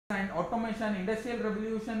and automation, industrial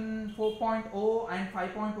revolution 4.0 and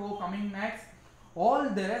 5.0 coming next. All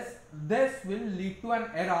this will lead to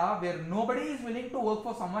an era where nobody is willing to work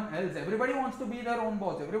for someone else. Everybody wants to be their own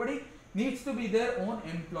boss. Everybody needs to be their own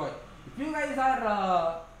employee. If you guys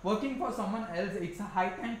are working for someone else, it's a high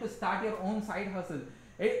time to start your own side hustle.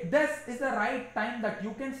 This is the right time that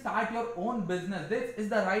you can start your own business. This is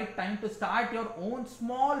the right time to start your own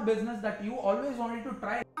small business that you always wanted to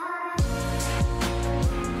try.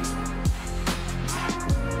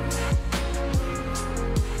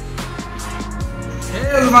 Hey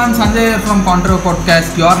everyone, Sanjay here from Contro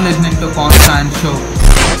Podcast. You are listening to Constant Show.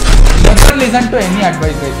 Never listen to any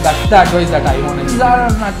advice, guys. That's the advice that I want. These are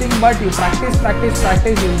nothing but you practice,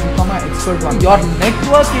 you will become an expert one. Your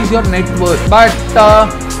network is your net worth. But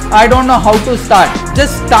I don't know how to start.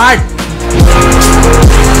 Just start.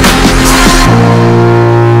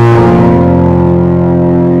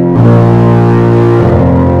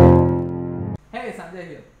 Hey, Sanjay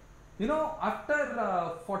here. You know, after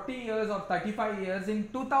 40 years or 35 years, in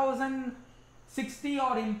 2060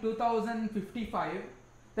 or in 2055,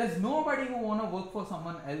 there's nobody who wanna work for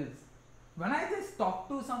someone else. When I just talk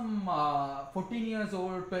to some 14 years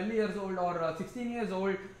old, 12 years old or 16 years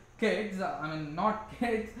old kids, I mean not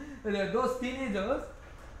kids, those teenagers,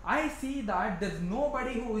 I see that there's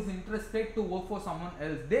nobody who is interested to work for someone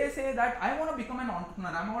else. They say that I want to become an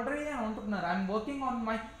entrepreneur. I'm already an entrepreneur. I'm working on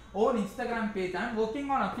my own Instagram page. I'm working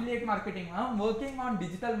on affiliate marketing. I'm working on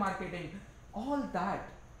digital marketing. All that.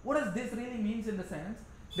 What does this really means in the sense?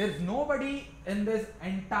 There's nobody in this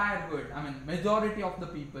entire world. I mean, majority of the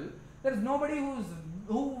people. There's nobody who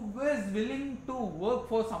is willing to work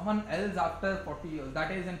for someone else after 40 years. That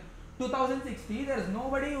is in 2060, there is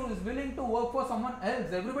nobody who is willing to work for someone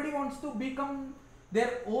else. Everybody wants to become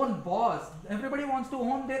their own boss. Everybody wants to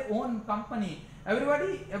own their own company.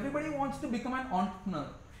 Everybody wants to become an entrepreneur.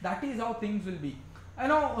 That is how things will be. I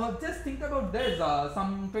know, just think about this.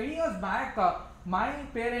 Some 20 years back, my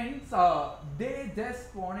parents, they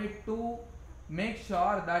just wanted to make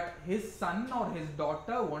sure that his son or his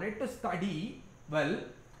daughter wanted to study well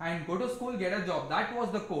and go to school, get a job. That was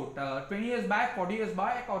the quote. 20 years back, 40 years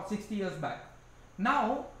back or 60 years back.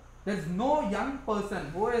 Now, there's no young person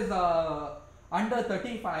who is under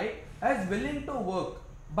 35 is willing to work.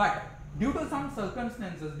 But due to some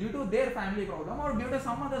circumstances, due to their family problem or due to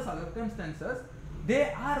some other circumstances,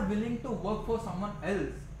 they are willing to work for someone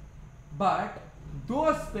else. But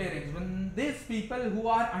those parents, when these people who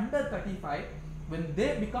are under 35, when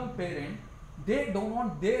they become parent, they don't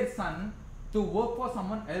want their son to work for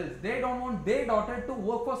someone else. They don't want their daughter to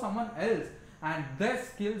work for someone else. And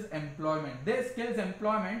this kills employment. This kills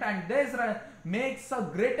employment and this makes the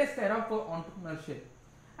greatest era for entrepreneurship.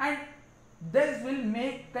 And this will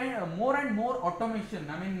make more and more automation.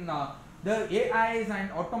 I mean, the AIs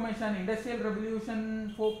and automation, industrial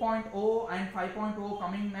revolution 4.0 and 5.0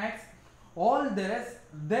 coming next. All this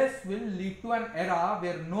will lead to an era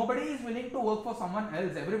where nobody is willing to work for someone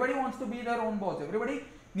else. Everybody wants to be their own boss. Everybody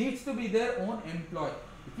needs to be their own employee.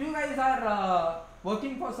 If you guys are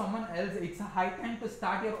working for someone else, it's a high time to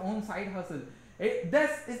start your own side hustle.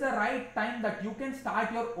 This is the right time that you can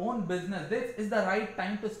start your own business. This is the right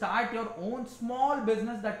time to start your own small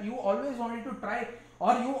business that you always wanted to try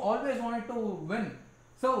or you always wanted to win.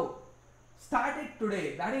 So start it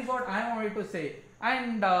today. That is what I wanted to say.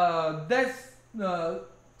 And this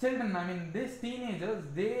children, I mean these teenagers,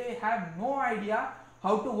 they have no idea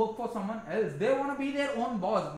how to work for someone else. They want to be their own boss.